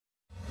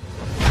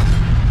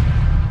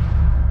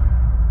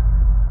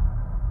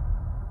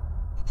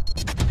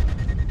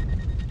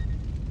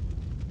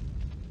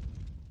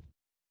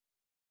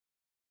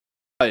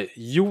Hi,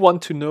 you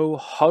want to know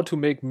how to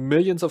make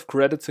millions of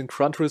credits in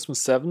Gran Turismo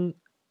 7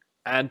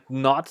 and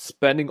not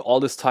spending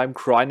all this time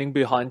grinding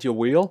behind your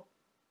wheel?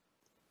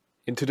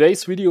 In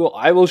today's video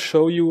I will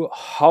show you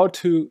how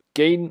to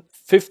gain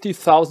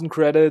 50,000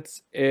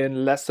 credits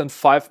in less than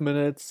 5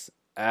 minutes,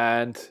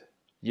 and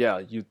yeah,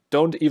 you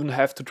don't even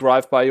have to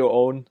drive by your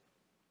own.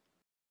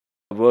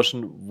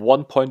 Version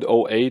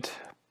 1.08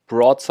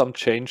 brought some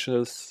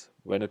changes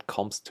when it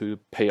comes to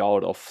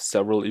payout of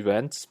several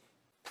events.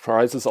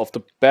 Prices of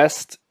the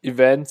best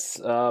events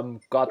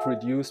got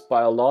reduced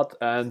by a lot,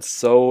 and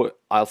so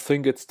I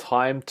think it's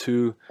time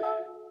to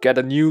get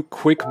a new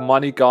quick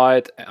money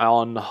guide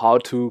on how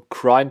to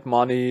grind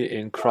money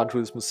in Gran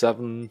Turismo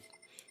 7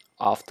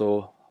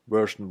 after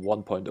version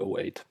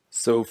 1.08.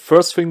 So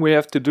first thing we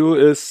have to do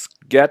is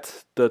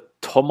get the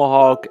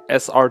Tomahawk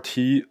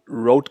SRT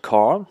road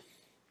car.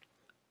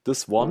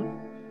 This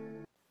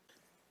one.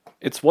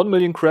 It's 1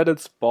 million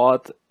credits,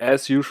 but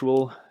as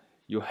usual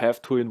you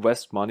have to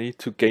invest money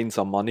to gain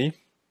some money.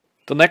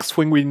 The next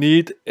thing we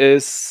need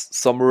is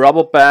some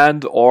rubber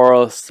band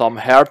or some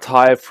hair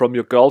tie from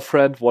your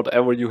girlfriend,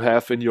 whatever you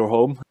have in your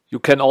home. You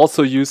can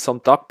also use some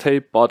duct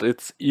tape, but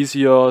it's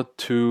easier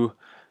to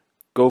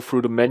go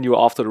through the menu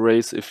after the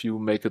race if you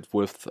make it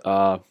with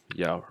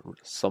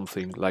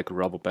something like a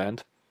rubber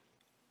band.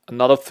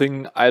 Another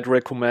thing I'd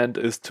recommend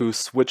is to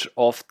switch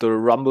off the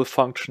rumble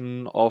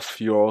function of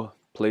your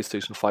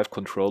PlayStation 5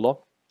 controller.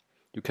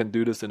 You can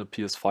do this in a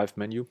PS5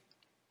 menu.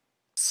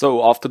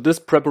 So after this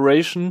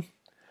preparation,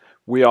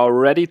 we are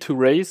ready to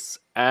race,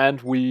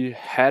 and we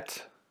head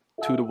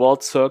to the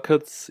World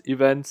Circuits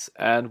events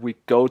and we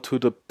go to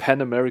the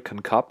Pan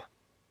American Cup.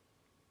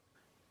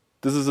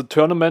 This is a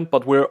tournament,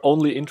 but we're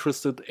only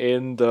interested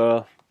in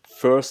the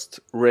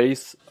first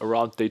race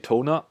around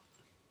Daytona.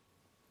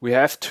 We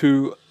have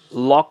to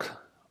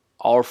lock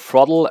our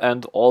throttle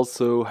and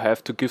also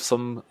have to give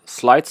some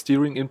slide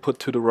steering input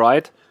to the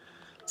right.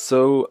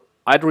 So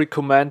I'd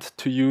recommend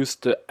to use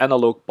the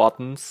analog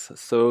buttons,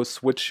 so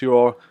switch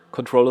your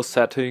controller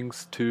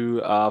settings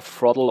to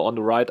throttle on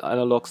the right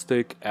analog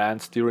stick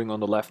and steering on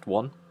the left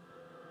one.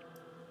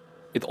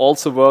 It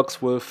also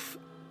works with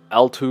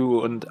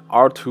L2 and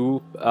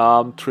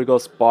R2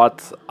 triggers,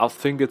 but I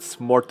think it's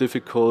more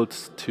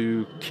difficult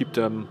to keep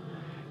them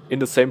in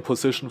the same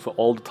position for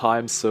all the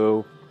time,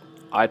 so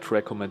I'd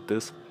recommend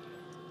this.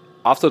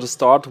 After the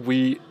start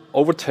we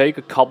overtake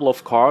a couple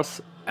of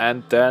cars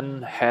and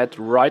then head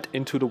right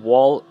into the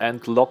wall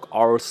and lock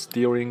our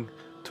steering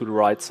to the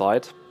right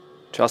side.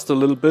 Just a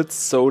little bit,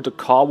 so the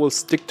car will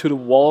stick to the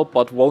wall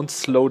but won't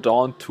slow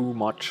down too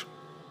much.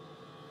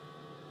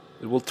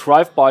 It will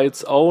drive by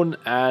its own,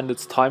 and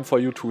it's time for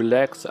you to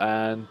relax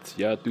and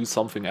do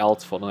something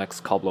else for the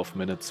next couple of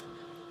minutes.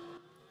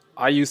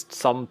 I used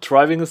some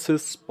driving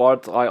assists,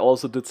 but I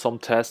also did some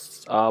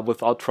tests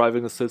without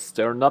driving assists.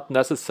 They're not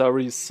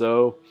necessary,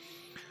 so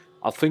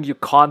I think you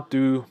can't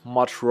do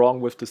much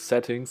wrong with the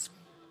settings.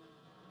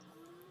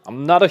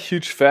 I'm not a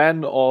huge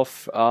fan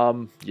of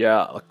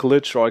a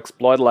glitch or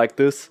exploit like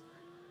this,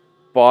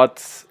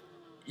 but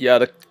yeah,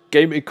 the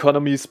game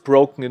economy is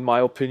broken in my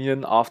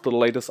opinion after the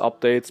latest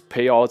updates.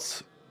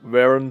 Payouts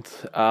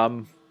weren't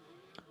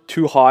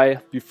too high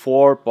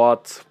before,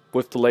 but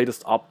with the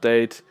latest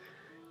update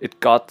it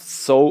got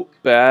so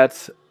bad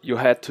you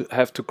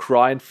have to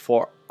grind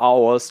for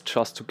hours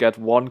just to get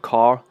one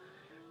car.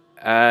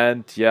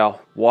 And yeah,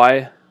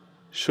 why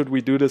should we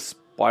do this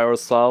by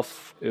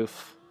ourselves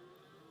if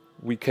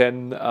we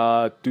can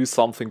do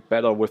something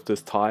better with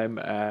this time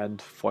and,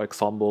 for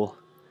example,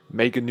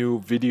 make a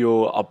new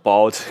video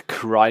about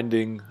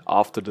grinding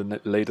after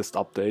the latest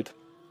update.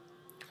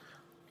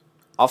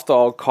 After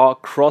our car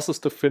crosses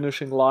the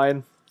finishing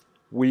line,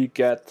 we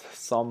get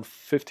some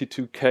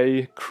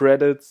 52k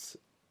credits,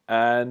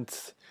 and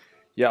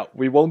yeah,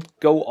 we won't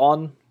go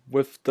on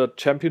with the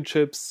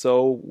championship,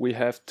 so we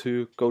have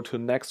to go to the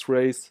next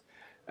race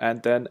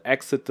and then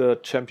exit the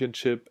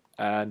championship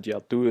and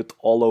do it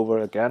all over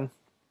again.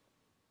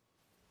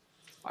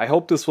 I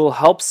hope this will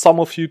help some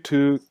of you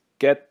to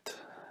get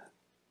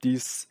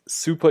these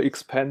super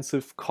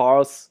expensive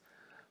cars,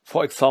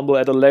 for example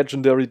at a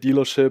legendary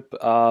dealership.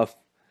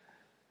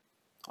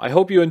 I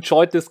hope you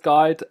enjoyed this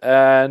guide,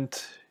 and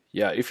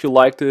yeah, if you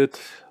liked it,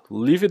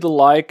 leave it a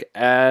like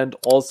and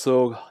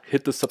also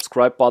hit the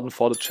subscribe button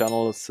for the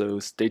channel, so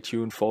stay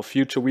tuned for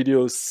future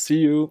videos. See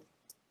you!